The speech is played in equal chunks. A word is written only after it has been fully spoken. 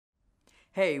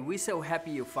Hey, we're so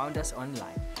happy you found us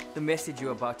online. The message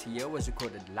you're about to hear was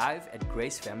recorded live at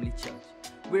Grace Family Church.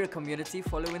 We're a community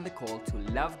following the call to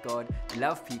love God,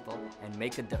 love people, and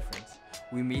make a difference.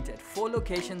 We meet at 4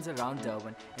 locations around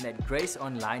Durban and at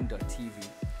graceonline.tv.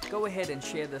 Go ahead and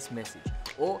share this message,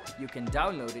 or you can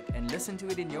download it and listen to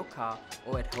it in your car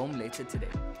or at home later today.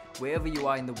 Wherever you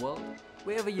are in the world,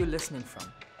 wherever you're listening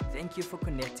from, thank you for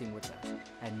connecting with us,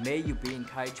 and may you be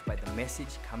encouraged by the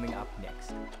message coming up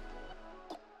next.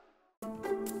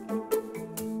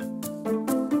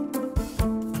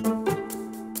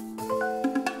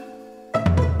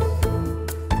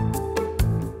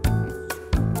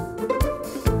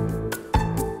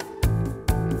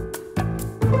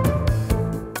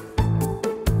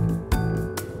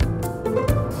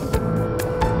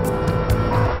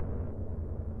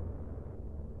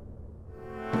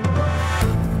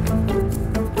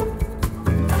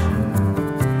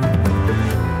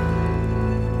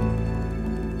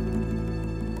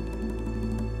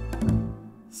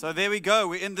 So there we go.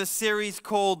 We're in this series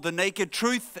called The Naked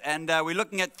Truth, and we're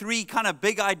looking at 3 kind of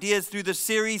big ideas through this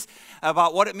series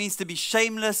about what it means to be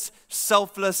shameless,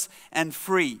 selfless, and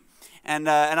free. And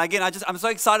again, I'm so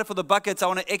excited for the buckets. I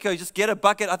want to echo, just get a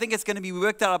bucket. I think it's going to be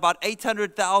worked out about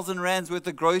 800,000 rands worth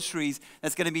of groceries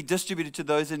that's going to be distributed to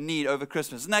those in need over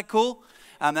Christmas. Isn't that cool?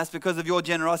 That's because of your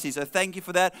generosity. So thank you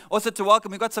for that. Also to welcome,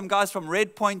 we've got some guys from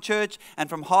Red Point Church and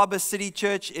from Harbour City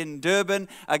Church in Durban.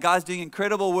 Guys doing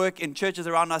incredible work in churches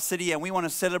around our city, and we want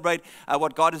to celebrate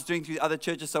what God is doing through other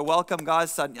churches. So welcome,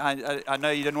 guys. I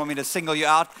know you didn't want me to single you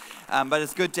out, but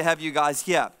it's good to have you guys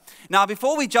here. Now,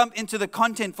 before we jump into the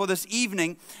content for this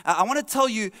evening, I want to tell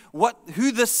you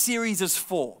who this series is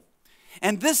for.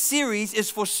 And this series is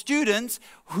for students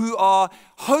who are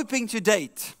hoping to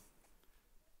date.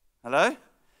 Hello?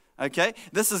 Okay,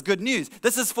 this is good news.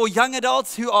 This is for young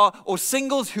adults or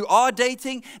singles who are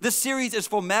dating. This series is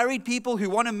for married people who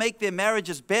want to make their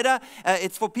marriages better.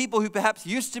 It's for people who perhaps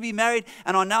used to be married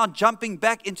and are now jumping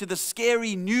back into the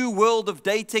scary new world of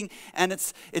dating. And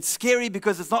it's scary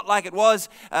because it's not like it was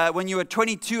when you were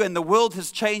 22, and the world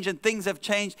has changed and things have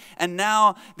changed. And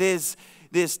now there's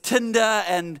Tinder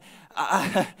and...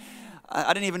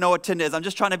 I don't even know what Tinder is. I'm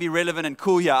just trying to be relevant and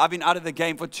cool here. I've been out of the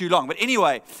game for too long. But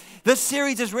anyway, this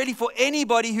series is really for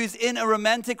anybody who's in a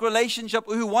romantic relationship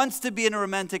or who wants to be in a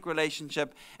romantic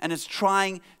relationship and is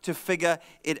trying to figure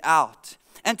it out.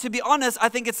 And to be honest, I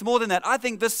think it's more than that. I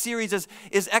think this series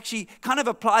is actually kind of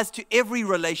applies to every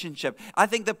relationship. I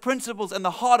think the principles and the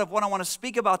heart of what I want to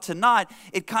speak about tonight,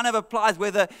 it kind of applies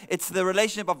whether it's the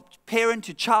relationship of parent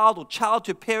to child or child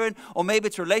to parent, or maybe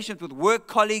it's relationships with work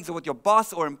colleagues or with your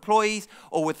boss or employees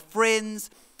or with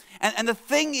friends. And the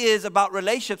thing is about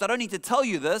relationships, I don't need to tell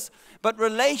you this, but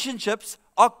relationships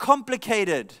are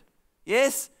complicated.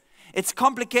 Yes? It's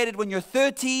complicated when you're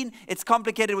 13, it's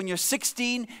complicated when you're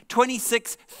 16,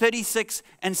 26, 36,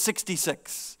 and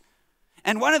 66.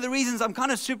 And one of the reasons I'm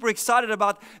kind of super excited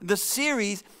about this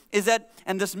series is that,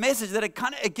 and this message, that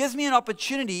it gives me an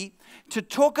opportunity to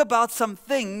talk about some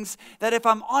things that, if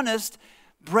I'm honest,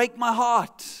 break my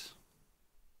heart.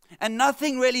 And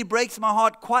nothing really breaks my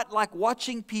heart quite like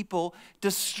watching people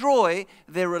destroy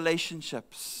their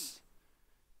relationships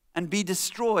and be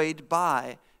destroyed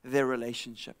by their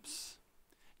relationships.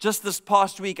 Just this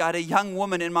past week, I had a young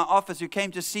woman in my office who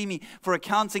came to see me for a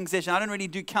counseling session. I don't really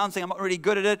do counseling. I'm not really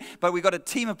good at it, but we got a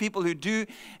team of people who do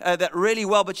that really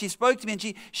well. But she spoke to me,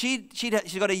 and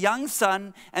she's got a young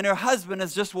son, and her husband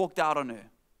has just walked out on her.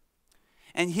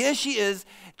 And here she is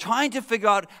trying to figure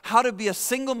out how to be a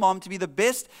single mom, to be the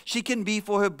best she can be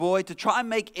for her boy, to try and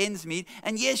make ends meet.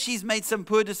 And yes, she's made some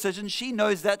poor decisions. She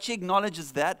knows that. She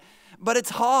acknowledges that. But it's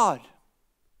hard.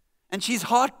 And she's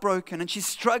heartbroken, and she's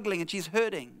struggling, and she's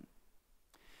hurting.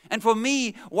 And for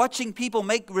me, watching people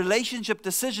make relationship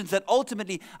decisions that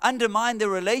ultimately undermine their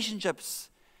relationships,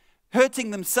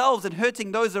 hurting themselves and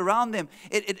hurting those around them,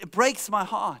 it breaks my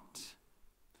heart.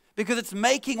 Because it's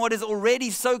making what is already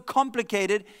so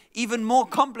complicated even more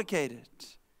complicated.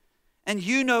 And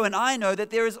you know and I know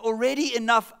that there is already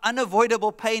enough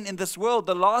unavoidable pain in this world.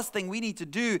 The last thing we need to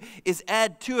do is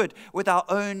add to it with our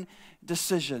own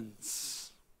decisions.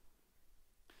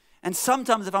 And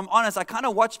sometimes, if I'm honest, I kind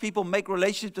of watch people make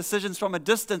relationship decisions from a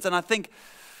distance, and I think,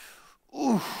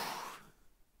 ooh,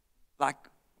 like,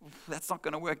 that's not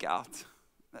going to work out.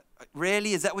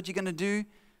 Really? Is that what you're going to do?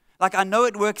 Like, I know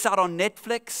it works out on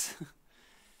Netflix,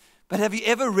 but have you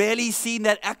ever really seen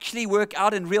that actually work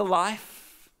out in real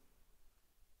life?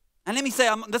 And let me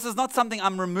say, this is not something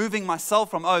I'm removing myself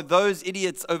from, those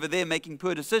idiots over there making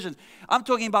poor decisions. I'm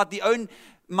talking about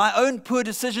my own poor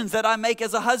decisions that I make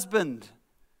as a husband.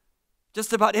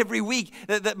 Just about every week,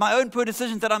 that my own poor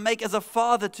decisions that I make as a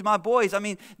father to my boys. I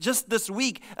mean, just this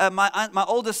week, my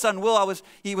oldest son, Will,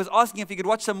 he was asking if he could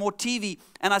watch some more TV.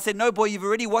 And I said, no, boy, you've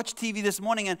already watched TV this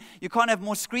morning and you can't have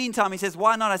more screen time. He says,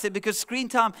 why not? I said, because screen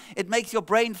time, it makes your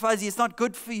brain fuzzy. It's not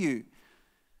good for you.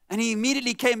 And he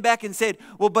immediately came back and said,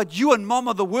 well, but you and mom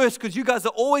are the worst because you guys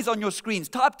are always on your screens.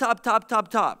 Type.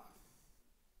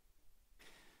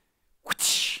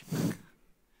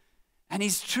 And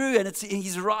he's true, and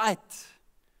he's right.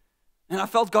 And I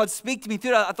felt God speak to me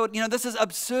through it. I thought, this is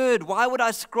absurd. Why would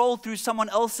I scroll through someone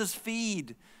else's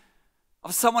feed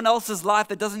of someone else's life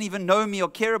that doesn't even know me or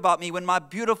care about me when my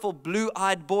beautiful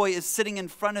blue-eyed boy is sitting in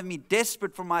front of me,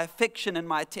 desperate for my affection and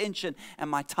my attention and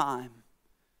my time?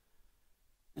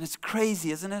 And it's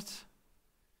crazy, isn't it?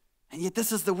 And yet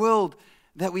this is the world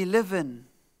that we live in.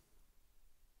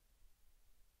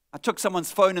 I took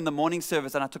someone's phone in the morning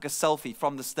service and I took a selfie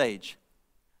from the stage.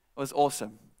 It was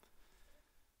awesome.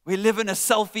 We live in a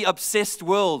selfie-obsessed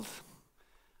world.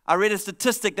 I read a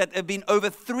statistic that there have been over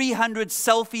 300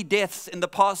 selfie deaths in the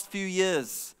past few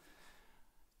years.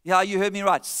 Yeah, you heard me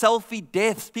right. Selfie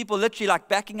deaths. People literally like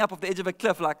backing up off the edge of a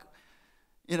cliff like,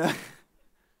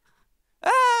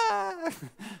 ah!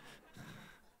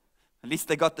 At least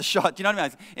they got the shot. You know what I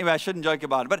mean? Anyway, I shouldn't joke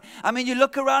about it. But I mean, you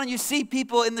look around and you see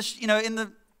people in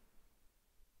the,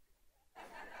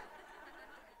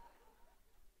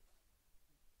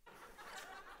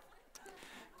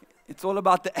 It's all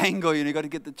about the angle, you got to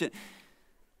get the chin.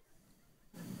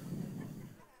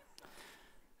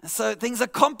 So things are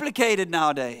complicated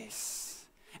nowadays.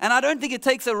 And I don't think it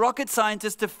takes a rocket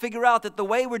scientist to figure out that the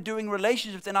way we're doing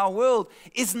relationships in our world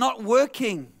is not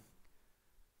working.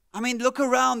 I mean, look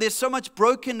around. There's so much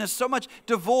brokenness, so much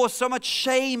divorce, so much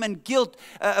shame and guilt.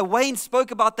 Wayne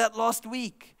spoke about that last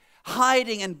week.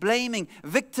 Hiding and blaming,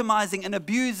 victimizing and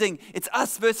abusing. It's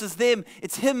us versus them.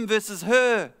 It's him versus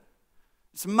her.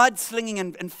 It's mudslinging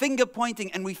and finger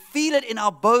pointing, and we feel it in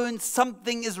our bones.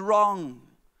 Something is wrong.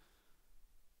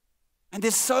 And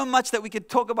there's so much that we could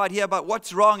talk about here about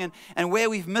what's wrong and where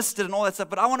we've missed it and all that stuff.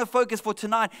 But I want to focus for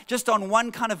tonight just on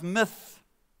one kind of myth.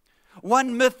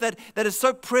 One myth that is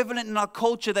so prevalent in our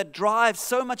culture that drives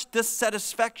so much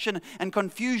dissatisfaction and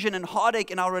confusion and heartache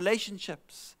in our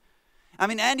relationships. I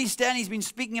mean, Andy Stanley's been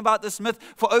speaking about this myth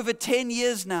for over 10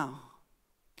 years now.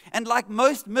 And like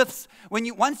most myths,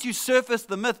 once you surface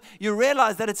the myth, you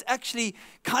realize that it's actually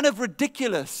kind of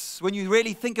ridiculous when you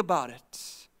really think about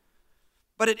it.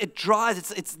 But it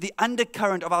drives, it's the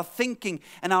undercurrent of our thinking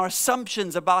and our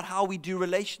assumptions about how we do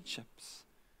relationships.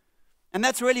 And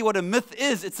that's really what a myth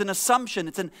is. It's an assumption.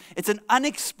 It's an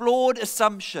unexplored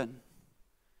assumption.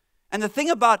 And the thing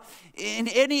about in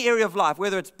any area of life,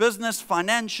 whether it's business,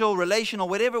 financial, relational,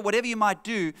 whatever you might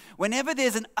do, whenever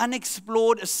there's an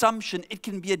unexplored assumption, it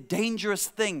can be a dangerous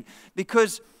thing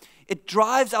because it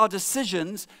drives our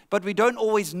decisions, but we don't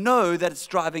always know that it's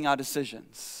driving our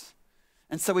decisions.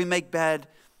 And so we make bad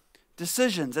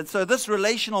decisions. And so this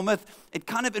relational myth, it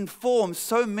kind of informs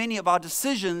so many of our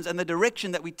decisions and the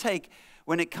direction that we take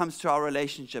when it comes to our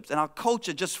relationships. And our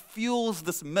culture just fuels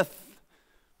this myth.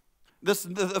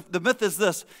 The myth is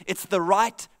this: it's the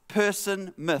right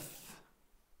person myth.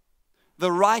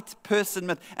 The right person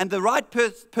myth. And the right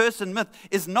person myth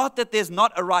is not that there's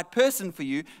not a right person for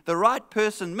you. The right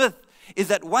person myth is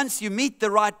that once you meet the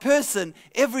right person,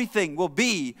 everything will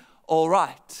be all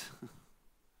right.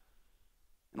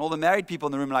 And all the married people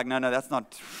in the room are like, no, that's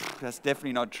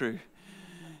definitely not true.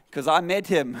 Because I met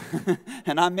him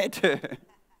and I met her.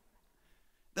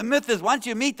 The myth is once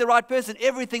you meet the right person,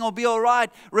 everything will be all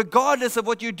right, regardless of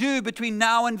what you do between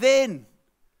now and then.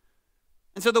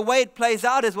 And so the way it plays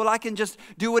out is, well, I can just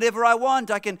do whatever I want.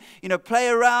 I can, play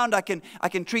around. I can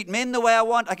treat men the way I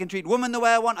want. I can treat women the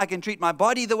way I want. I can treat my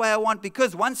body the way I want.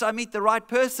 Because once I meet the right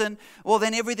person, well,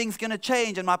 then everything's going to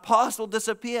change and my past will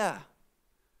disappear.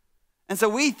 And so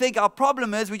we think our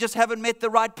problem is we just haven't met the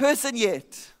right person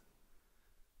yet.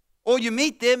 Or you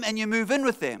meet them and you move in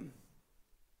with them.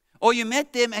 Or you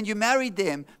met them and you married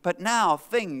them, but now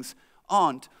things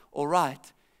aren't all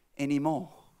right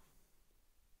anymore.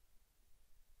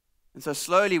 And so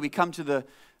slowly we come to the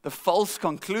false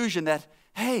conclusion that,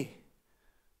 hey,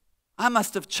 I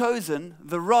must have chosen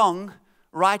the wrong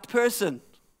right person.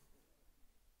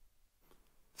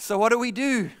 So what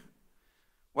do?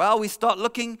 Well, we start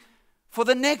looking for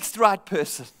the next right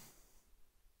person.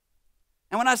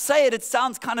 And when I say it, it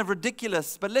sounds kind of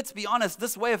ridiculous, but let's be honest,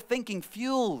 this way of thinking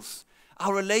fuels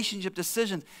our relationship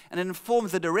decisions and it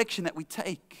informs the direction that we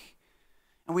take.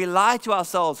 And we lie to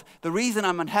ourselves, the reason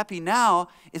I'm unhappy now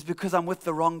is because I'm with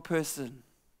the wrong person.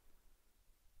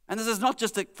 And this is not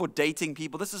just for dating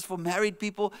people. This is for married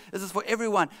people. This is for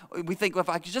everyone. We think, well, if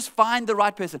I could just find the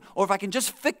right person, or if I can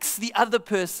just fix the other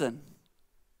person,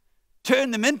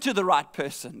 turn them into the right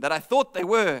person that I thought they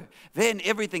were, then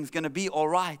everything's going to be all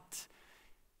right.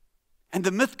 And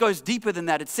the myth goes deeper than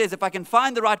that. It says, if I can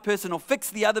find the right person or fix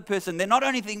the other person, then not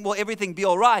only will everything be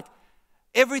all right,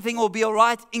 everything will be all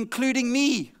right, including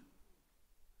me.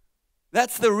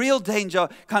 That's the real danger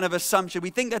kind of assumption.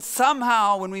 We think that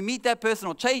somehow when we meet that person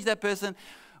or change that person,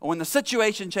 or when the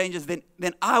situation changes,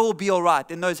 then I will be all right.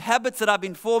 Then those habits that I've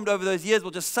been formed over those years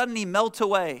will just suddenly melt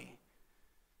away.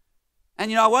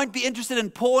 And, I won't be interested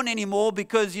in porn anymore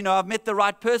because, I've met the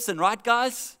right person, right,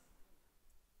 guys?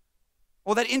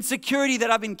 Or that insecurity that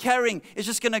I've been carrying is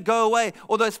just going to go away.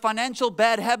 Or those financial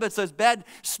bad habits, those bad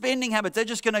spending habits, they're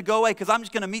just going to go away because I'm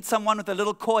just going to meet someone with a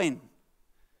little coin.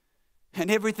 And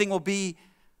everything will be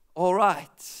all right.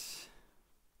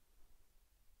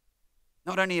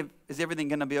 Not only is everything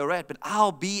going to be all right, but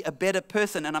I'll be a better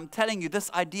person. And I'm telling you,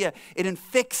 this idea, it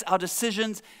infects our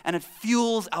decisions and it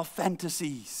fuels our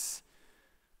fantasies.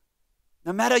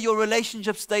 No matter your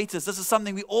relationship status, this is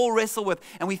something we all wrestle with.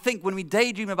 And we think when we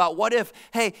daydream about what if,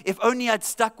 hey, if only I'd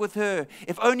stuck with her,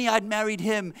 if only I'd married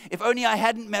him, if only I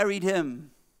hadn't married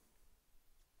him.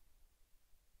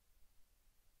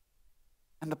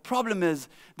 And the problem is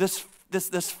this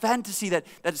fantasy that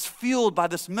is fueled by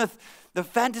this myth. The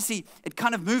fantasy, it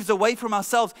kind of moves away from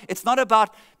ourselves. It's not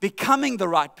about becoming the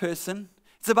right person.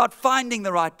 It's about finding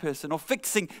the right person or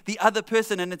fixing the other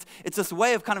person. And it's this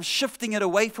way of kind of shifting it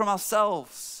away from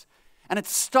ourselves. And it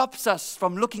stops us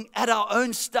from looking at our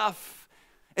own stuff.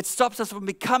 It stops us from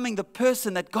becoming the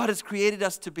person that God has created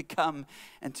us to become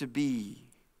and to be.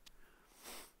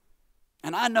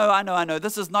 And I know,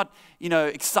 this is not,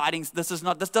 exciting. This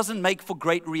doesn't make for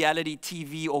great reality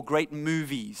TV or great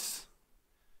movies.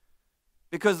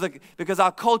 Because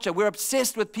our culture, we're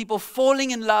obsessed with people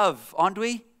falling in love, aren't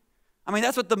we? I mean,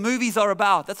 that's what the movies are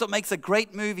about. That's what makes a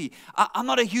great movie. I'm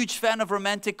not a huge fan of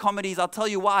romantic comedies. I'll tell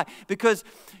you why. Because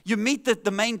you meet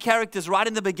the main characters right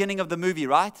in the beginning of the movie,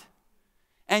 right?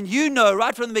 And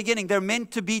right from the beginning, they're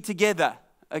meant to be together,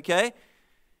 okay?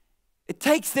 It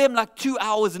takes them like 2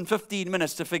 hours and 15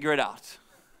 minutes to figure it out.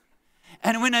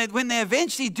 And when they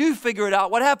eventually do figure it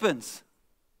out, what happens?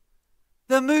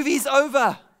 The movie's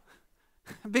over.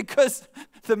 Because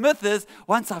the myth is,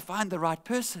 once I find the right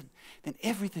person, then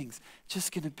everything's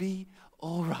just going to be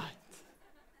all right.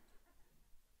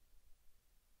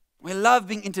 We love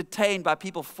being entertained by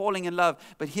people falling in love.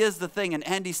 But here's the thing, and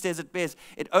Andy says it best,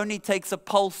 it only takes a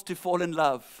pulse to fall in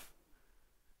love.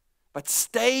 But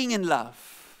staying in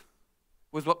love,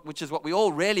 which is what we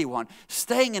all really want,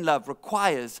 staying in love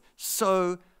requires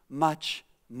so much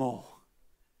more.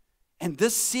 And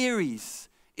this series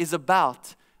is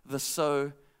about the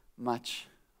so much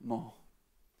more.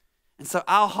 And so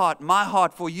our heart, my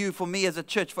heart for you, for me as a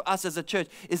church, for us as a church,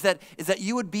 is that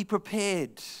you would be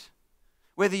prepared.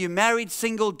 Whether you're married,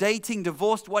 single, dating,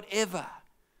 divorced, whatever.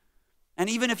 And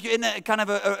even if you're in a kind of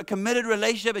a committed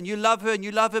relationship and you love her and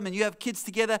you love him and you have kids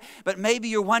together, but maybe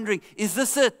you're wondering, is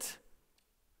this it?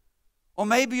 Or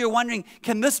maybe you're wondering,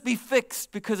 can this be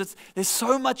fixed? Because there's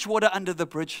so much water under the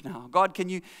bridge now. God, can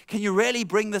you really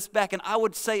bring this back? And I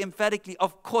would say emphatically,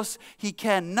 of course He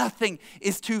can. Nothing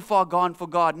is too far gone for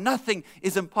God. Nothing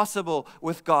is impossible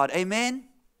with God. Amen?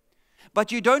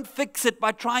 But you don't fix it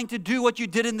by trying to do what you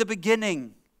did in the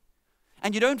beginning.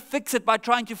 And you don't fix it by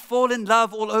trying to fall in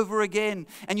love all over again.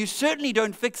 And you certainly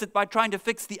don't fix it by trying to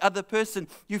fix the other person.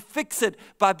 You fix it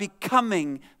by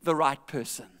becoming the right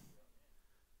person.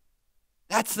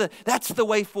 That's the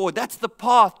way forward. That's the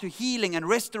path to healing and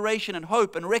restoration and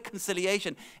hope and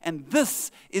reconciliation. And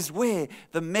this is where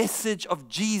the message of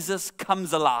Jesus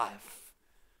comes alive.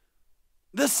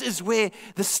 This is where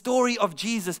the story of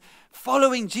Jesus,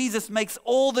 following Jesus, makes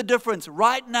all the difference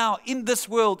right now in this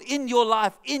world, in your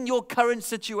life, in your current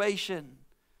situation.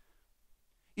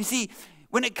 You see,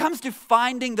 when it comes to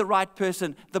finding the right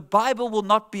person, the Bible will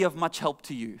not be of much help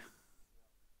to you.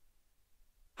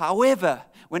 However,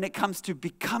 when it comes to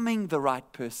becoming the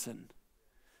right person,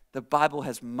 the Bible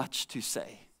has much to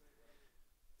say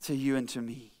to you and to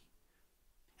me.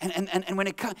 And when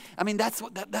it comes, I mean,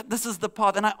 this is the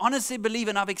path. And I honestly believe,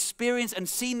 and I've experienced and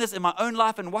seen this in my own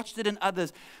life and watched it in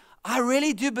others. I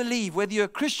really do believe, whether you're a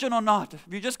Christian or not, if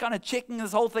you're just kind of checking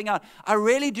this whole thing out, I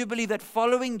really do believe that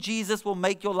following Jesus will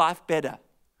make your life better.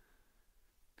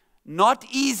 Not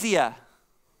easier.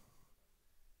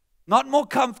 Not more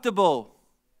comfortable.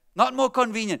 Not more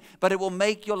convenient, but it will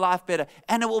make your life better.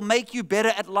 And it will make you better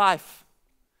at life.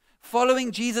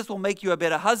 Following Jesus will make you a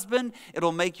better husband.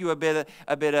 It'll make you a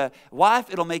better wife.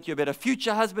 It'll make you a better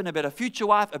future husband, a better future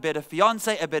wife, a better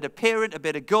fiance, a better parent, a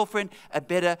better girlfriend, a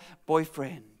better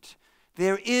boyfriend.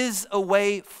 There is a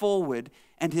way forward,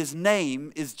 and his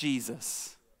name is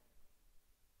Jesus.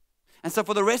 And so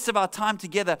for the rest of our time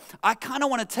together, I kind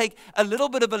of want to take a little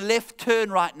bit of a left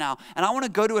turn right now. And I want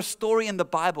to go to a story in the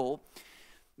Bible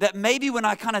that maybe when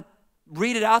I kind of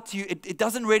read it out to you, it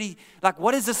doesn't really, like,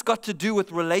 what has this got to do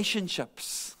with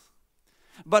relationships?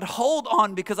 But hold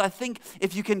on, because I think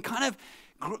if you can kind of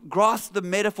grasp the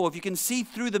metaphor, if you can see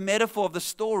through the metaphor of the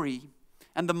story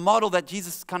and the model that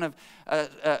Jesus kind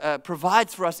of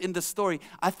provides for us in the story,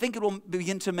 I think it will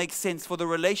begin to make sense for the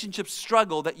relationship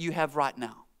struggle that you have right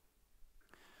now.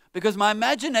 Because my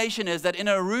imagination is that in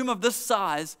a room of this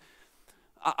size,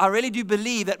 I really do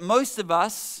believe that most of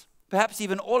us, perhaps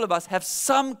even all of us, have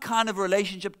some kind of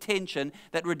relationship tension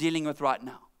that we're dealing with right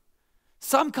now.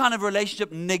 Some kind of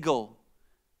relationship niggle.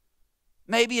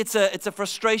 Maybe it's a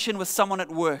frustration with someone at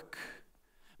work.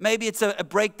 Maybe it's a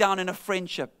breakdown in a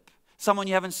friendship, someone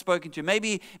you haven't spoken to.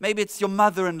 Maybe it's your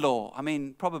mother-in-law. I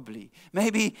mean, probably.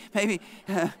 Maybe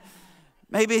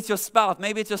it's your spouse.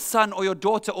 Maybe it's your son or your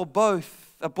daughter or both.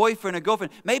 A boyfriend, a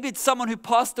girlfriend. Maybe it's someone who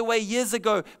passed away years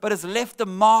ago but has left a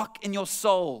mark in your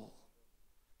soul.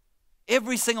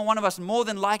 Every single one of us more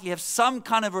than likely have some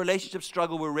kind of relationship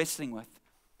struggle we're wrestling with.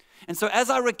 And so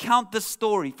as I recount this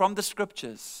story from the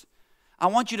scriptures, I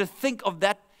want you to think of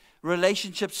that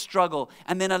relationship struggle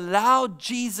and then allow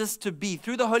Jesus to be,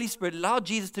 through the Holy Spirit, allow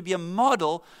Jesus to be a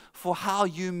model for how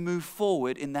you move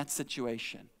forward in that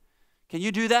situation. Can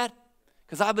you do that?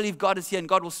 Because I believe God is here and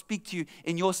God will speak to you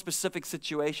in your specific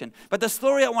situation. But the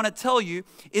story I want to tell you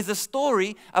is a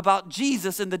story about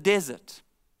Jesus in the desert.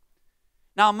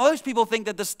 Now, most people think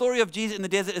that the story of Jesus in the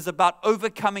desert is about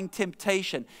overcoming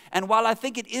temptation. And while I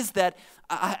think it is that,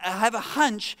 I have a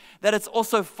hunch that it's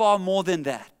also far more than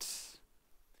that.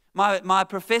 My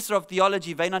professor of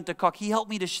theology, Wynand de Kock, he helped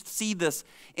me to see this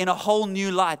in a whole new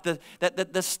light.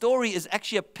 That the story is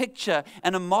actually a picture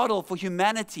and a model for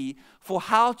humanity for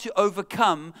how to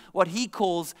overcome what he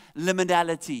calls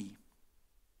liminality.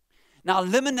 Now,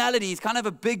 liminality is kind of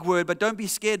a big word, but don't be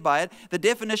scared by it. The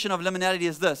definition of liminality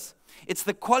is this. It's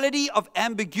the quality of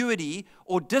ambiguity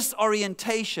or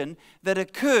disorientation that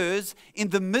occurs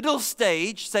in the middle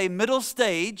stage, say middle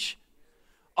stage,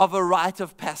 of a rite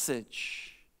of passage.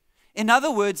 In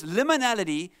other words,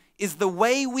 liminality is the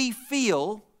way we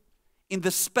feel in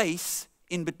the space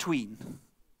in between.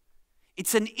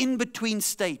 It's an in-between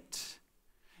state.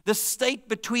 The state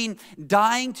between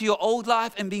dying to your old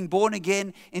life and being born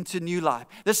again into new life.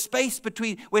 The space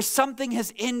between where something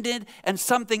has ended and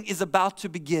something is about to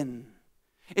begin.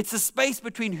 It's the space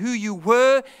between who you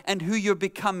were and who you're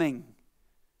becoming.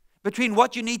 Between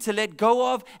what you need to let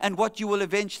go of and what you will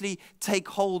eventually take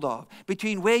hold of.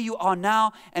 Between where you are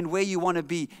now and where you want to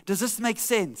be. Does this make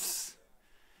sense?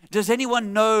 Does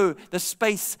anyone know the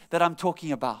space that I'm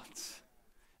talking about?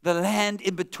 The land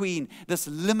in between, this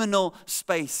liminal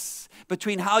space.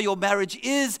 Between how your marriage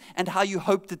is and how you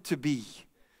hoped it to be.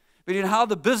 Between how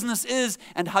the business is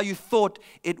and how you thought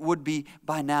it would be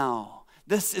by now.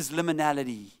 This is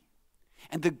liminality.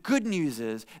 And the good news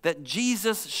is that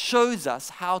Jesus shows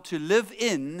us how to live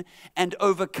in and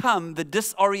overcome the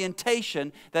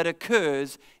disorientation that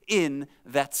occurs in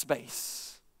that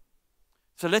space.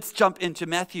 So let's jump into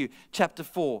Matthew chapter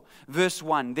 4, verse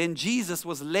 1. Then Jesus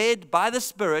was led by the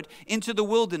Spirit into the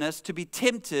wilderness to be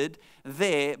tempted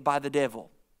there by the devil.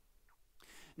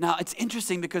 Now, it's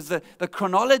interesting because the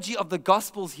chronology of the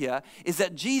Gospels here is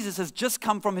that Jesus has just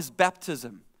come from his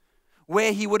baptism,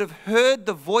 where he would have heard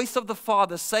the voice of the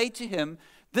Father say to him,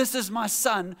 "This is my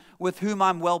Son with whom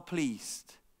I'm well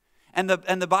pleased." And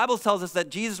the Bible tells us that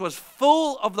Jesus was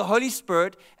full of the Holy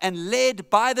Spirit and led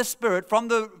by the Spirit from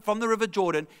the river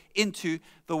Jordan into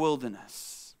the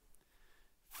wilderness.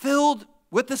 Filled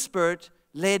with the Spirit,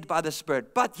 led by the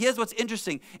Spirit. But here's what's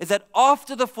interesting, is that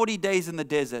after the 40 days in the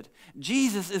desert,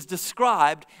 Jesus is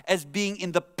described as being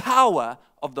in the power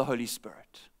of the Holy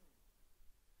Spirit.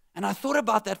 And I thought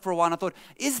about that for a while, and I thought,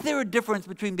 is there a difference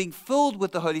between being filled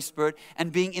with the Holy Spirit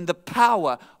and being in the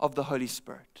power of the Holy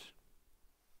Spirit?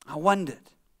 I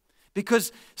wondered.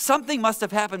 Because something must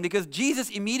have happened, because Jesus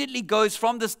immediately goes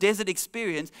from this desert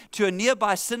experience to a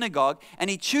nearby synagogue, and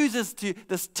he chooses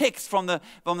this text from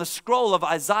the scroll of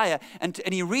Isaiah, and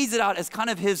he reads it out as kind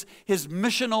of his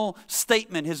missional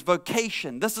statement, his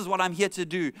vocation. This is what I'm here to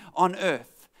do on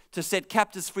earth, to set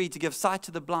captives free, to give sight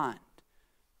to the blind.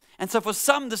 And so for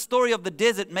some, the story of the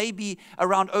desert may be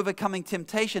around overcoming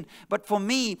temptation. But for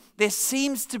me, there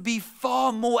seems to be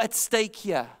far more at stake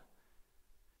here.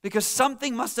 Because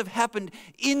something must have happened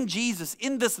in Jesus,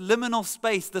 in this liminal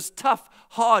space, this tough,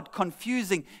 hard,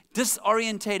 confusing,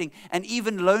 disorientating, and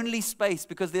even lonely space,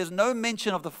 because there's no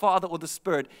mention of the Father or the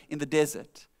Spirit in the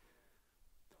desert.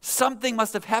 Something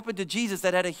must have happened to Jesus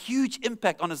that had a huge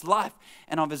impact on his life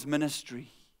and on his ministry.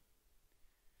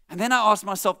 And then I asked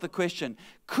myself the question,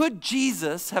 could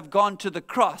Jesus have gone to the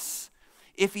cross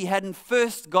if he hadn't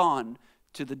first gone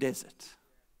to the desert?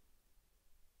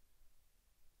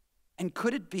 And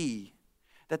could it be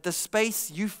that the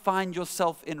space you find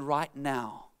yourself in right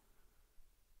now,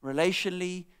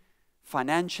 relationally,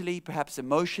 financially, perhaps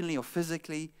emotionally or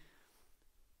physically,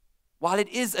 while it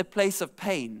is a place of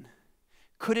pain,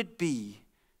 could it be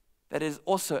that it is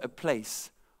also a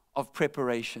place of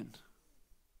preparation?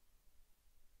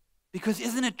 Because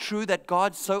isn't it true that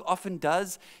God so often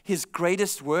does his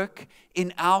greatest work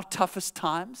in our toughest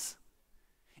times,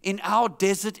 in our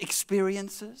desert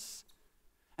experiences?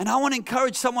 And I want to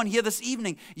encourage someone here this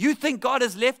evening. You think God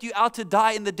has left you out to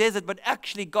die in the desert, but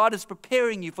actually God is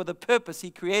preparing you for the purpose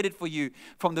he created for you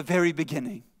from the very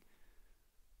beginning.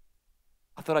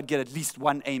 I thought I'd get at least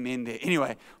one amen there.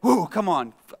 Anyway, come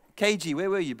on. KG,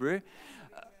 where were you, bro?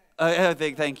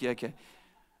 Thank you, okay.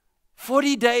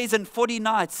 40 days and 40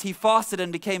 nights he fasted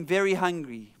and became very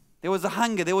hungry. There was a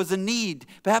hunger, there was a need.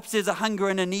 Perhaps there's a hunger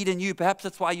and a need in you. Perhaps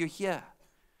that's why you're here.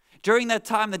 During that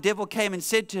time, the devil came and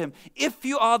said to him, if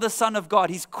you are the Son of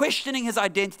God, he's questioning his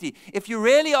identity. If you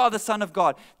really are the Son of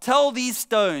God, tell these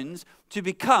stones to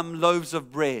become loaves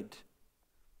of bread.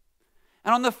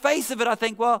 And on the face of it, I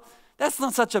think, well, that's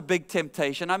not such a big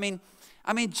temptation. I mean,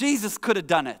 Jesus could have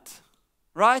done it,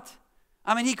 right?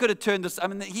 I mean, he could have turned this. I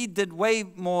mean, he did way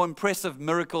more impressive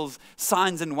miracles,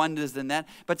 signs and wonders than that.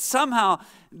 But somehow,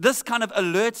 this kind of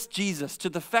alerts Jesus to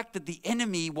the fact that the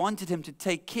enemy wanted him to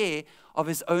take care of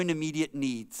his own immediate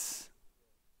needs.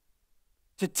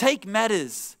 To take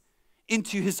matters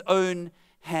into his own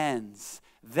hands.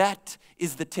 That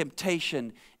is the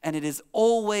temptation, and it is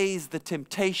always the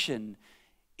temptation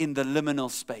in the liminal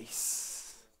space.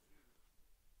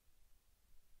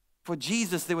 For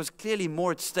Jesus, there was clearly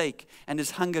more at stake, and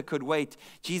his hunger could wait.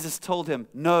 Jesus told him,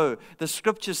 no, the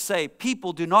scriptures say,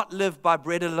 people do not live by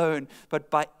bread alone, but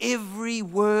by every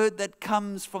word that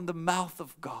comes from the mouth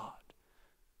of God.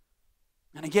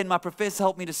 And again, my professor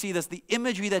helped me to see this. The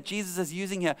imagery that Jesus is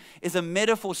using here is a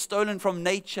metaphor stolen from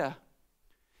nature.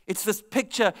 It's this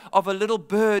picture of a little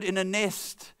bird in a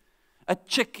nest, a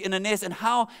chick in a nest. And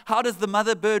how does the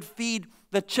mother bird feed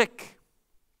the chick?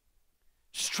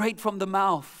 Straight from the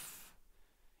mouth.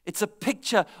 It's a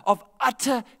picture of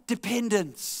utter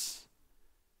dependence.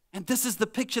 And this is the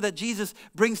picture that Jesus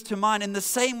brings to mind. In the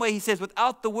same way, he says,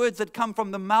 without the words that come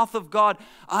from the mouth of God,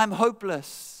 I'm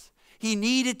hopeless. He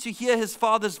needed to hear his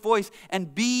Father's voice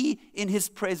and be in his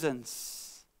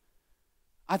presence.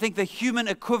 I think the human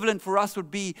equivalent for us would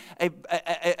be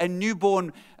a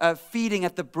newborn feeding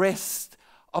at the breast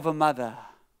of a mother.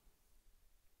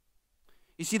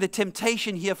 You see, the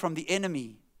temptation here from the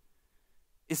enemy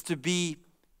is to be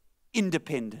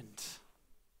independent,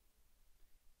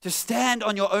 to stand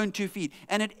on your own 2 feet.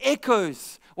 And it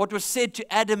echoes what was said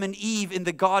to Adam and Eve in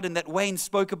the garden that Wayne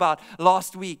spoke about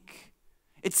last week.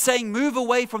 It's saying, move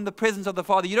away from the presence of the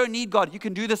Father. You don't need God. You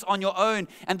can do this on your own.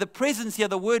 And the presence here,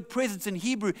 the word presence in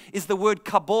Hebrew is the word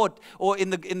kabod, or in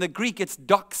the Greek, it's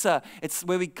doxa. It's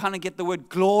where we kind of get the word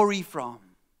glory from.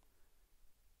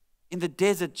 In the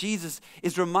desert, Jesus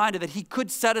is reminded that he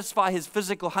could satisfy his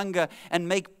physical hunger and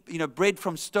make bread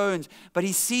from stones. But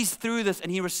he sees through this and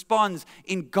he responds,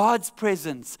 in God's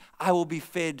presence, I will be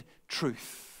fed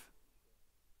truth.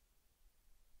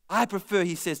 I prefer,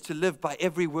 he says, to live by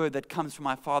every word that comes from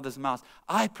my Father's mouth.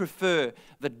 I prefer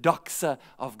the doxa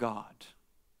of God.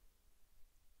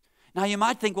 Now you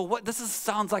might think, well,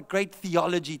 sounds like great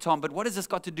theology, Tom, but what has this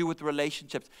got to do with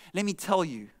relationships? Let me tell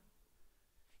you.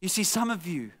 You see, some of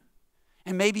you,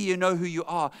 and maybe you know who you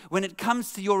are, when it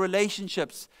comes to your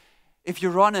relationships, if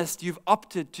you're honest, you've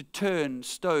opted to turn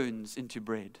stones into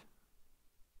bread.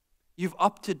 You've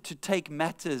opted to take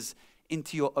matters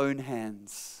into your own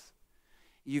hands.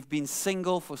 You've been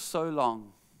single for so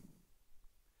long.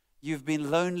 You've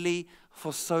been lonely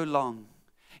for so long.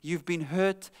 You've been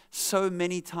hurt so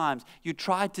many times. You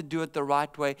tried to do it the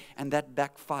right way, and that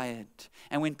backfired.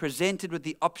 And when presented with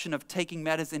the option of taking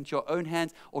matters into your own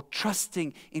hands or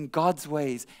trusting in God's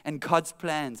ways and God's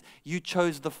plans, you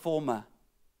chose the former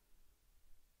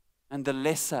and the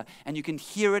lesser. And you can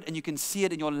hear it and you can see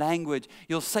it in your language.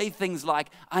 You'll say things like,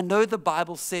 I know the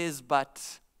Bible says,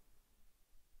 but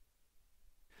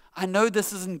I know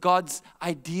this isn't God's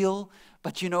ideal,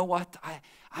 but you know what?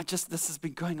 This has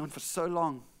been going on for so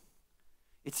long.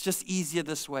 It's just easier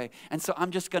this way. And so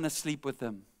I'm just going to sleep with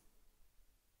him.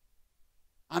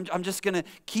 I'm just going to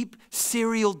keep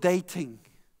serial dating,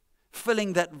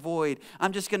 filling that void.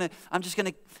 I'm just going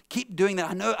to keep doing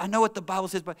that. I know what the Bible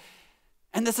says,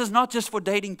 and this is not just for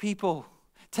dating people.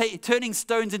 Turning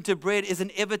stones into bread is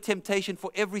an ever temptation for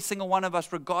every single one of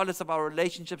us, regardless of our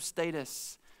relationship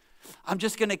status. I'm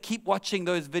just going to keep watching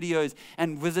those videos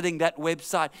and visiting that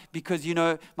website because,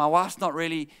 my wife's not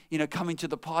really, coming to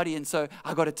the party, and so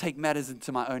I got to take matters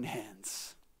into my own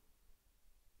hands.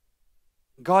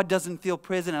 God doesn't feel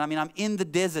present. I'm in the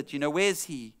desert. Where's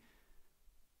he?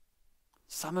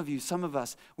 Some of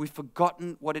us, we've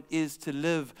forgotten what it is to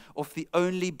live off the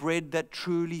only bread that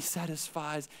truly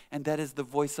satisfies, and that is the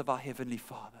voice of our Heavenly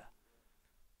Father.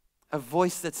 A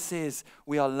voice that says,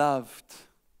 we are loved.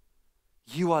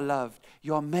 You are loved.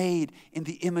 You are made in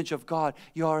the image of God.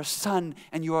 You are a son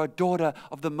and you are a daughter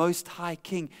of the Most High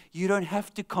King. You don't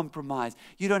have to compromise.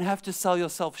 You don't have to sell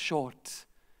yourself short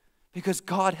because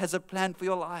God has a plan for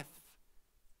your life.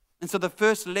 And so the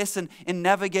first lesson in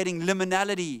navigating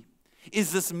liminality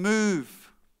is this move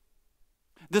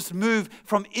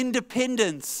from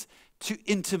independence to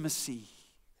intimacy.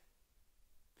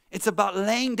 It's about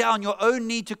laying down your own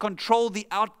need to control the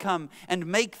outcome and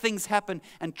make things happen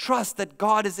and trust that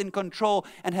God is in control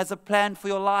and has a plan for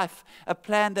your life. A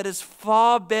plan that is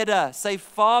far better, say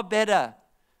far better,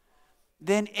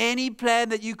 than any plan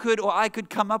that you could or I could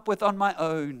come up with on my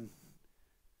own.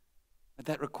 But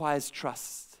that requires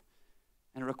trust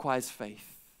and it requires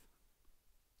faith.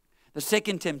 The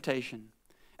second temptation,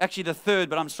 actually the third,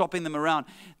 but I'm swapping them around.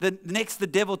 The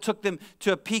devil took them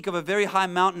to a peak of a very high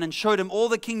mountain and showed him all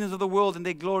the kingdoms of the world and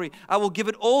their glory. I will give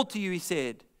it all to you, he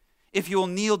said, if you will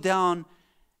kneel down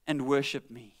and worship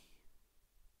me.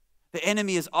 The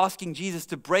enemy is asking Jesus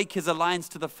to break his alliance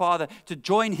to the Father, to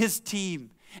join his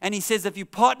team. And he says, if you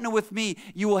partner with me,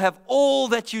 you will have all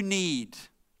that you need.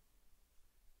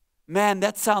 Man,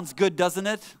 that sounds good, doesn't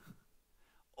it?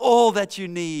 All that you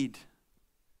need.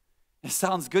 It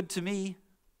sounds good to me.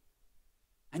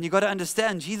 And you got to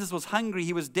understand, Jesus was hungry.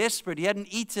 He was desperate. He hadn't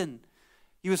eaten.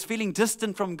 He was feeling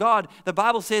distant from God. The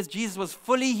Bible says Jesus was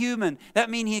fully human. That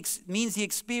means he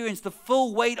experienced the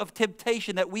full weight of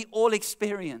temptation that we all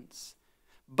experience.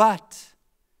 But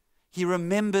he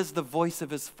remembers the voice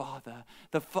of his Father,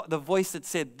 the voice that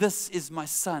said, this is my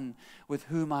Son with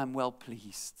whom I am well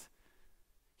pleased.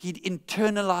 He'd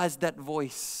internalized that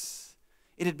voice.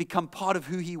 It had become part of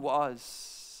who he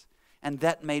was. And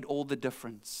that made all the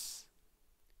difference.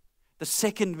 The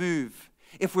second move,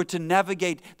 if we're to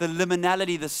navigate the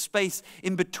liminality, the space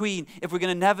in between, if we're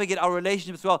going to navigate our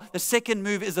relationships well, the second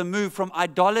move is a move from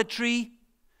idolatry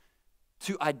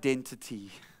to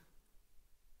identity.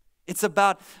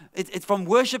 It's from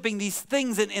worshiping these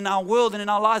things in our world and in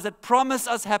our lives that promise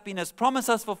us happiness, promise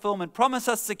us fulfillment, promise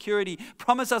us security,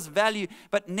 promise us value,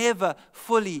 but never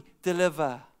fully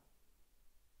deliver.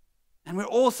 And we're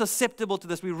all susceptible to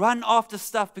this. We run after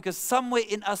stuff because somewhere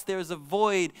in us there is a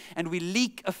void and we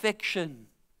leak affection.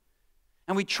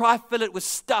 And we try to fill it with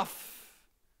stuff.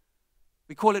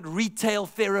 We call it retail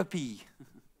therapy.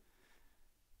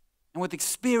 And with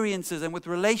experiences and with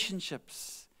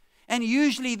relationships. And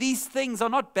usually these things are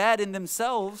not bad in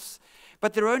themselves,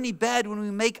 but they're only bad when we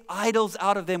make idols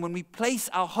out of them, when we place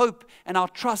our hope and our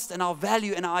trust and our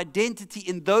value and our identity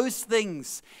in those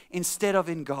things instead of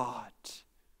in God.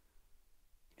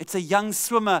 It's a young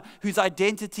swimmer whose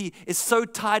identity is so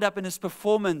tied up in his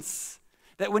performance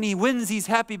that when he wins, he's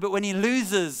happy, but when he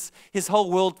loses, his whole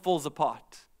world falls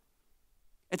apart.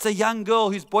 It's a young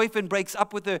girl whose boyfriend breaks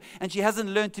up with her and she hasn't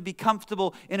learned to be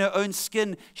comfortable in her own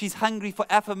skin. She's hungry for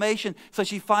affirmation, so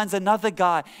she finds another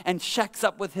guy and shacks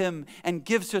up with him and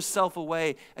gives herself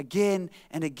away again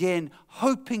and again,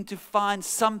 hoping to find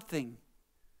something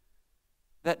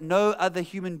that no other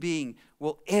human being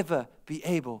will ever be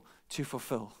able to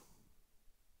fulfill.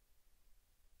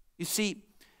 You see,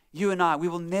 you and I, we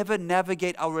will never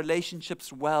navigate our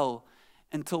relationships well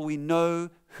until we know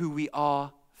who we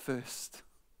are first.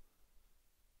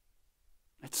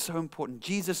 It's so important.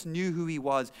 Jesus knew who he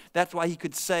was. That's why he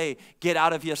could say, get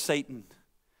out of here, Satan.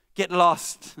 Get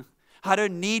lost. I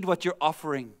don't need what you're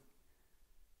offering.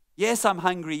 Yes, I'm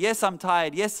hungry. Yes, I'm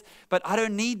tired. Yes, but I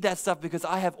don't need that stuff because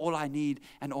I have all I need,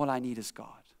 and all I need is God.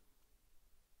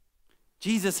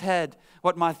 Jesus had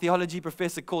what my theology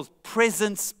professor calls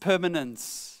presence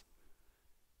permanence.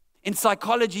 In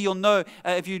psychology, you'll know,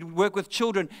 if you work with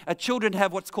children, children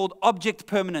have what's called object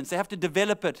permanence. They have to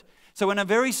develop it. So when a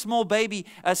very small baby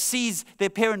sees their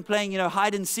parent playing,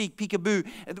 hide and seek, peekaboo,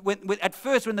 at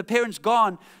first when the parent's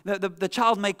gone, the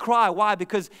child may cry. Why?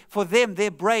 Because for them,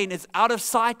 their brain is out of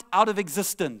sight, out of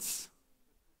existence.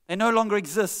 They no longer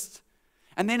exist.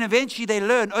 And then eventually they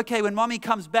learn, okay, when mommy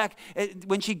comes back,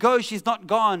 when she goes, she's not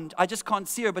gone. I just can't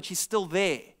see her, but she's still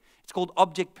there. It's called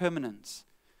object permanence.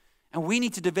 And we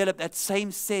need to develop that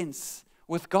same sense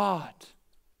with God.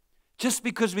 Just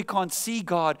because we can't see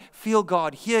God, feel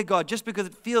God, hear God, just because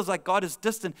it feels like God is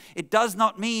distant, it does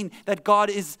not mean that God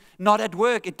is not at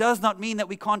work. It does not mean that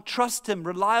we can't trust Him,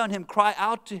 rely on Him, cry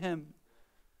out to Him.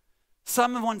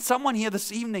 Someone here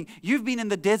this evening, you've been in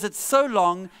the desert so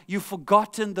long, you've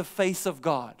forgotten the face of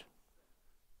God.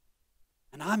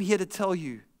 And I'm here to tell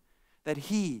you that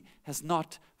He has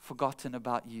not forgotten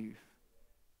about you.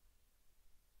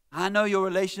 I know your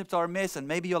relationships are a mess and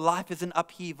maybe your life is in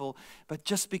upheaval, but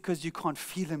just because you can't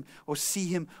feel Him or see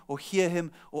Him or hear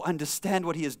Him or understand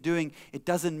what He is doing, it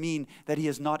doesn't mean that He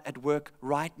is not at work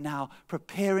right now,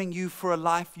 preparing you for a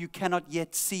life you cannot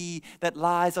yet see that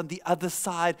lies on the other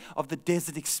side of the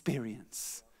desert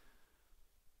experience.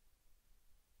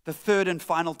 The third and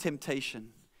final temptation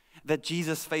that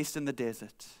Jesus faced in the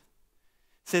desert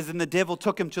says, and the devil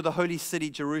took him to the holy city,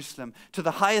 Jerusalem, to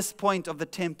the highest point of the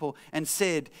temple, and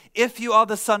said, if you are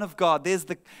the Son of God, there's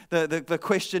the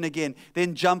question again,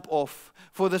 then jump off.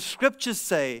 For the scriptures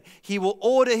say, He will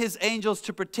order His angels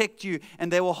to protect you,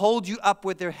 and they will hold you up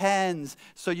with their hands,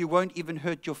 so you won't even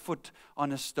hurt your foot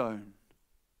on a stone.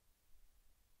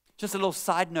 Just a little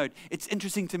side note, it's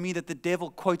interesting to me that the devil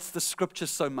quotes the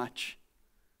scriptures so much.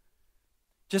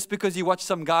 Just because you watch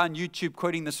some guy on YouTube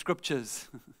quoting the scriptures.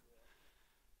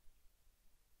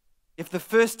 If the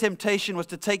first temptation was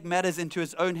to take matters into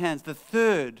his own hands, the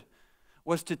third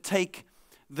was to take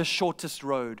the shortest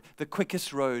road, the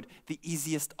quickest road, the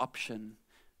easiest option.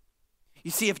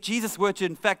 You see, if Jesus were to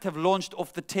in fact have launched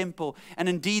off the temple, and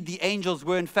indeed the angels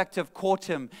were in fact to have caught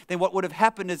Him, then what would have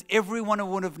happened is everyone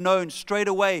would have known straight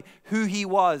away who He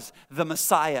was, the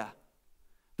Messiah,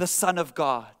 the Son of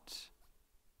God.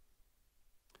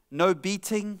 No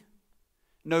beating,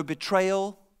 no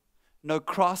betrayal, no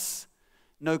cross,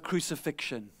 no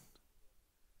crucifixion.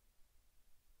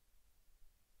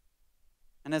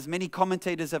 And as many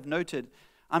commentators have noted,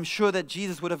 I'm sure that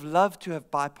Jesus would have loved to have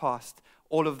bypassed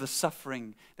all of the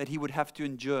suffering that He would have to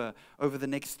endure over the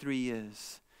next 3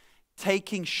 years.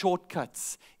 Taking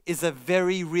shortcuts is a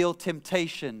very real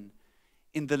temptation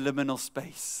in the liminal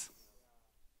space.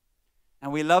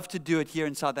 And we love to do it here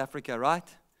in South Africa, right?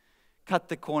 Cut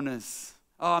the corners.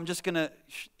 Oh, I'm just going to,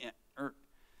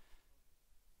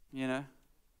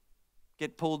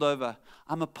 get pulled over.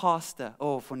 I'm a pastor.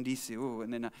 Oh, Fundisi. Oh,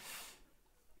 and then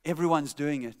everyone's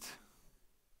doing it.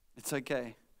 It's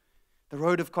okay. The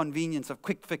road of convenience, of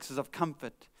quick fixes, of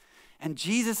comfort. And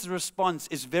Jesus' response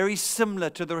is very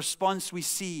similar to the response we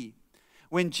see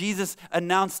when Jesus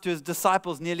announced to His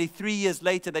disciples nearly 3 years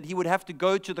later that He would have to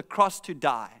go to the cross to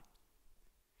die.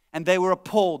 And they were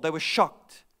appalled. They were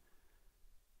shocked.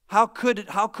 How could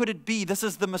it be? This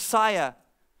is the Messiah.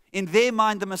 In their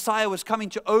mind, the Messiah was coming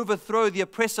to overthrow the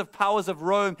oppressive powers of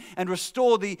Rome and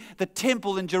restore the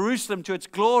temple in Jerusalem to its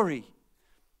glory.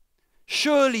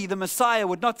 Surely the Messiah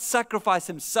would not sacrifice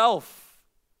Himself.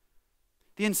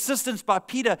 The insistence by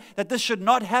Peter that this should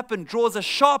not happen draws a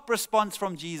sharp response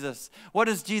from Jesus. What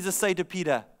does Jesus say to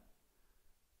Peter?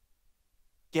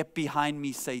 Get behind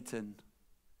me, Satan.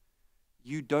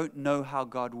 You don't know how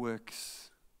God works.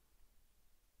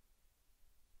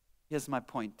 Here's my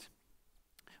point.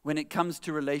 When it comes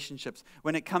to relationships,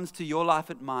 when it comes to your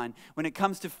life and mine, when it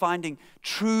comes to finding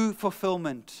true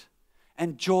fulfillment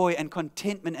and joy and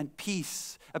contentment and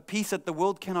peace, a peace that the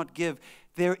world cannot give,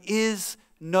 there is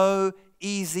no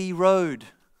easy road.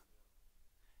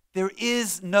 There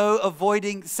is no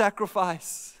avoiding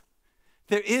sacrifice.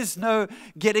 There is no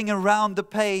getting around the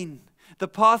pain. The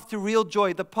path to real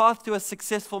joy, the path to a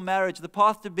successful marriage, the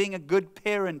path to being a good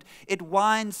parent, it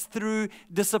winds through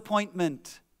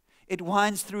disappointment. It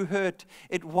winds through hurt.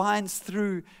 It winds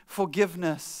through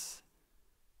forgiveness.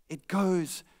 It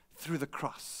goes through the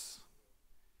cross.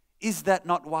 Is that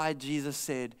not why Jesus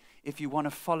said, if you want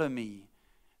to follow me,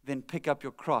 then pick up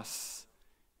your cross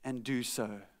and do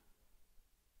so?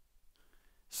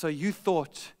 So you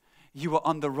thought you were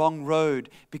on the wrong road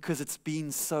because it's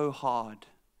been so hard.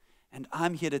 And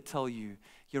I'm here to tell you,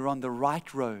 you're on the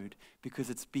right road because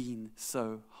it's been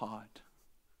so hard.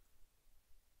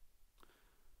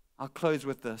 I'll close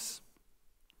with this.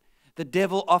 The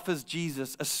devil offers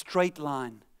Jesus a straight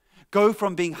line. Go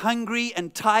from being hungry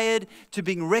and tired to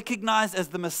being recognized as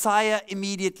the Messiah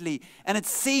immediately. And it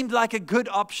seemed like a good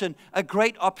option, a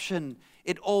great option.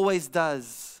 It always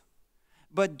does.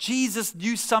 But Jesus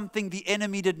knew something the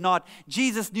enemy did not.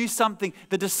 Jesus knew something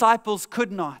the disciples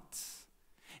could not.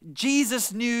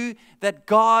 Jesus knew that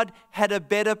God had a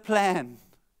better plan.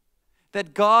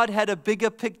 that God had a bigger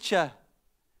picture.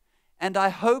 And I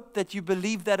hope that you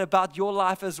believe that about your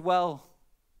life as well.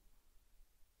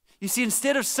 You see,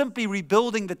 instead of simply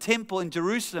rebuilding the temple in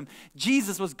Jerusalem,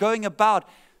 Jesus was going about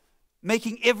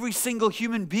making every single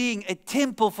human being a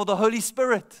temple for the Holy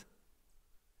Spirit.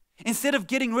 Instead of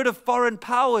getting rid of foreign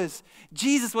powers,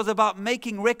 Jesus was about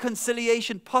making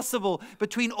reconciliation possible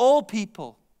between all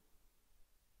people.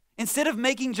 Instead of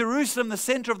making Jerusalem the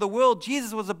center of the world,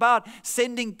 Jesus was about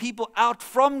sending people out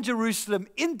from Jerusalem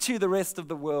into the rest of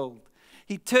the world.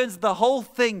 He turns the whole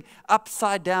thing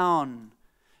upside down.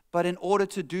 But in order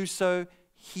to do so,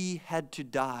 he had to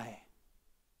die.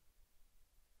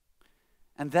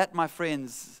 And that, my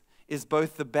friends, is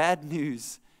both the bad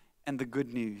news and the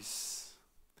good news.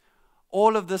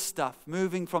 All of this stuff,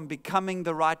 moving from becoming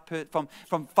the right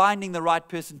from finding the right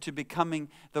person to becoming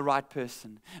the right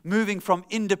person, moving from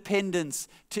independence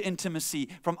to intimacy,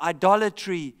 from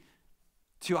idolatry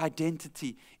to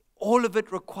identity, all of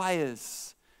it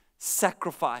requires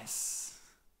sacrifice.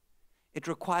 It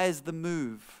requires the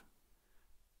move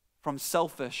from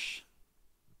selfish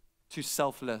to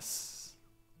selfless.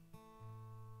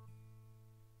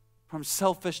 From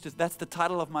selfish to, that's the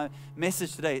title of my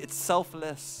message today. It's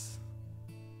selfless.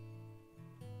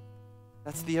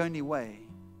 That's the only way.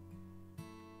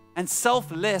 And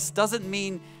selfless doesn't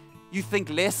mean you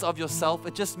think less of yourself.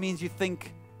 It just means you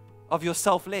think of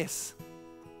yourself less.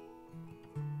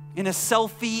 In a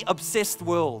selfie-obsessed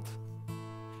world,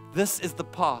 this is the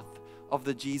path of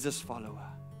the Jesus follower.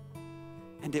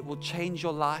 And it will change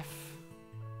your life.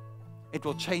 It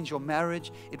will change your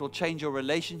marriage. It will change your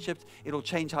relationships. It will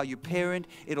change how you parent.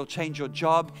 It will change your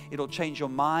job. It will change your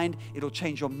mind. It will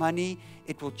change your money.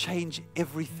 It will change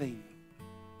everything.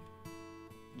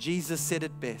 Jesus said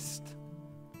it best.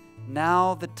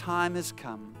 Now the time has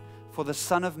come for the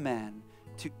Son of Man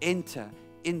to enter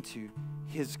into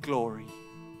His glory.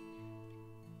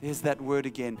 There's that word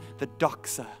again, the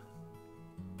doxa.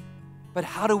 But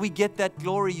how do we get that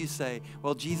glory, you say?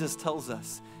 Well, Jesus tells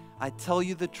us, I tell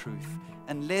you the truth,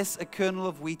 unless a kernel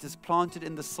of wheat is planted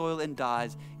in the soil and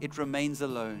dies, it remains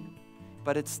alone.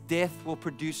 But its death will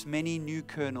produce many new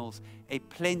kernels, a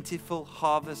plentiful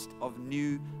harvest of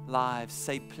new lives.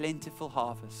 Say plentiful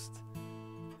harvest.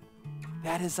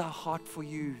 That is our heart for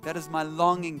you. That is my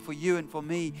longing for you and for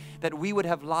me, that we would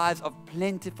have lives of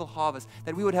plentiful harvest,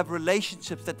 that we would have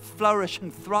relationships that flourish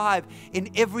and thrive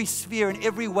in every sphere, in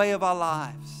every way of our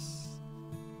lives.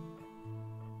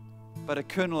 But a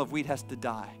kernel of wheat has to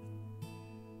die.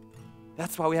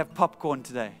 That's why we have popcorn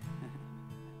today.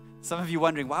 Some of you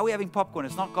wondering, why are we having popcorn?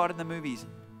 It's not God in the movies.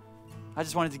 I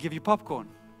just wanted to give you popcorn.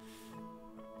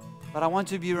 But I want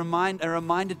to be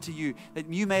reminded to you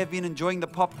that you may have been enjoying the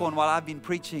popcorn while I've been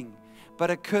preaching, but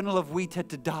a kernel of wheat had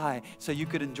to die so you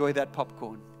could enjoy that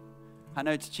popcorn. I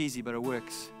know it's cheesy, but it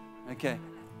works. Okay.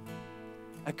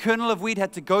 A kernel of wheat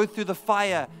had to go through the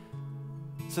fire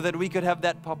so that we could have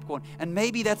that popcorn. And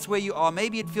maybe that's where you are.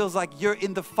 Maybe it feels like you're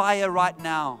in the fire right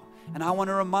now. And I want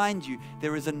to remind you,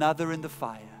 there is another in the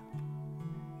fire.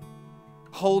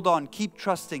 Hold on, keep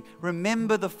trusting.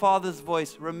 Remember the Father's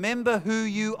voice. Remember who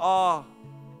you are.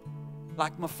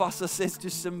 Like Mufasa says to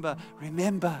Simba,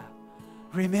 remember.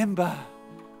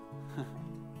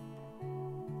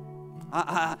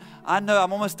 I know,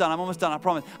 I'm almost done, I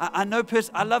promise.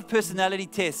 I love personality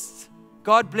tests.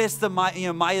 God bless the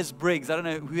Myers-Briggs. I don't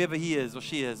know, whoever he is or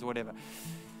she is or whatever.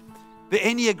 The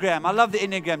Enneagram. I love the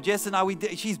Enneagram. Jess and I,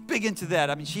 she's big into that.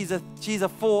 I mean, she's a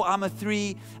 4, I'm a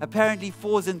 3. Apparently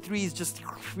 4s and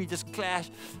 3s we just clash.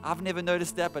 I've never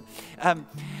noticed that, but I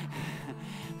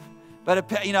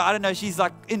don't know, she's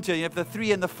like into it. If the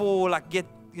 3 and the 4 like get,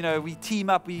 we team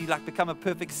up, we like become a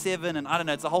perfect 7, and I don't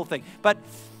know, it's a whole thing. But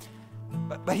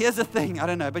here's the thing, I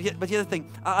don't know, but here's the thing.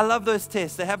 I love those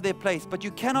tests, they have their place, but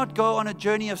you cannot go on a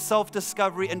journey of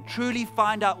self-discovery and truly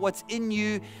find out what's in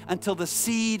you until the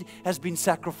seed has been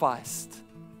sacrificed,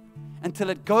 until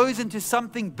it goes into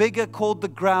something bigger called the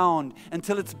ground,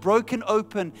 until it's broken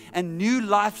open and new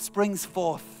life springs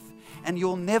forth. And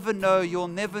you'll never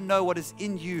know what is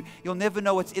in you. You'll never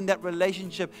know what's in that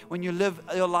relationship when you live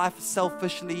your life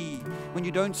selfishly, when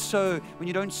you don't sow, when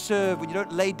you don't serve, when you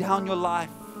don't lay down your life,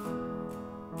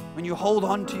 when you hold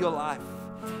on to your life.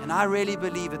 And I really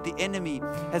believe that the enemy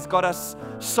has got us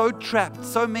so trapped,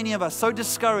 so many of us, so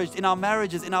discouraged in our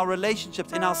marriages, in our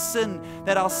relationships, in our sin,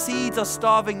 that our seeds are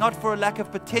starving not for a lack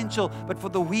of potential, but for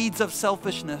the weeds of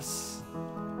selfishness.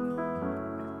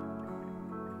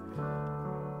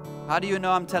 How do you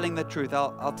know I'm telling the truth?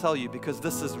 I'll tell you, because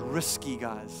this is risky,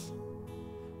 guys.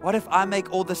 What if I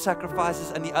make all the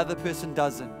sacrifices and the other person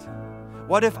doesn't?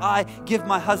 What if I give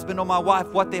my husband or my wife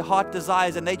what their heart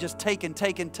desires and they just take and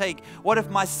take and take? What if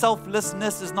my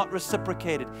selflessness is not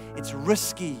reciprocated? It's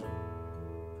risky.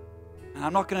 And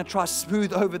I'm not going to try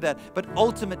smooth over that. But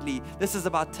ultimately, this is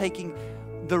about taking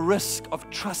the risk of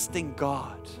trusting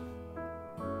God.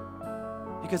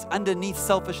 Because underneath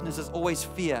selfishness is always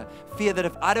fear. Fear that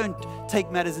if I don't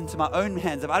take matters into my own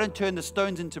hands, if I don't turn the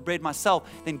stones into bread myself,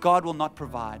 then God will not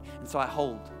provide. And so I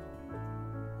hold.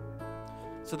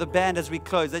 So the band, as we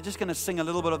close, they're just going to sing a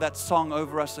little bit of that song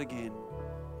over us again.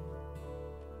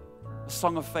 A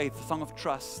song of faith, a song of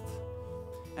trust.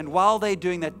 And while they're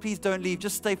doing that, please don't leave.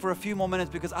 Just stay for a few more minutes,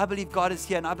 because I believe God is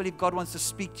here, and I believe God wants to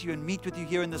speak to you and meet with you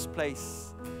here in this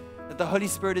place. That the Holy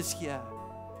Spirit is here.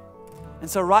 And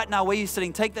so right now, where you're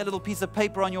sitting, take that little piece of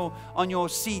paper on your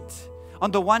seat. On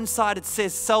the one side, it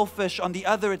says selfish. On the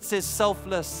other, it says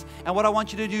selfless. And what I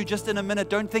want you to do just in a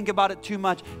minute, don't think about it too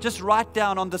much. Just write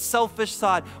down on the selfish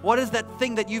side, what is that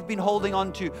thing that you've been holding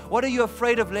on to? What are you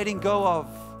afraid of letting go of?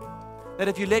 That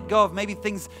if you let go of maybe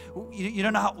things, you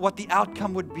don't know what the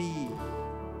outcome would be.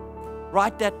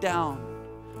 Write that down.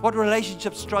 What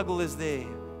relationship struggle is there?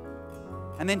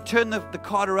 And then turn the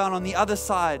card around on the other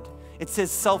side. It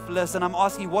says selfless, and I'm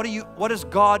asking you, what is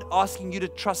God asking you to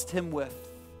trust Him with?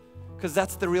 Because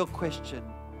that's the real question.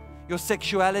 Your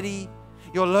sexuality,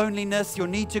 your loneliness, your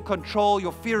need to control,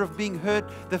 your fear of being hurt,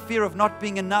 the fear of not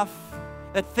being enough,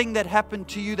 that thing that happened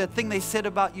to you, that thing they said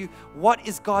about you, what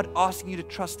is God asking you to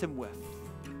trust Him with?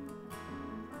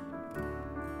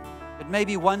 It may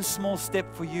be one small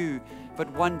step for you, but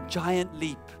one giant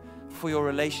leap for your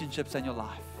relationships and your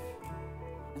life.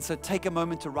 And so take a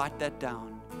moment to write that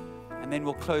down. And then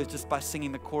we'll close just by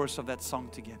singing the chorus of that song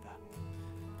together.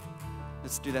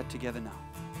 Let's do that together now.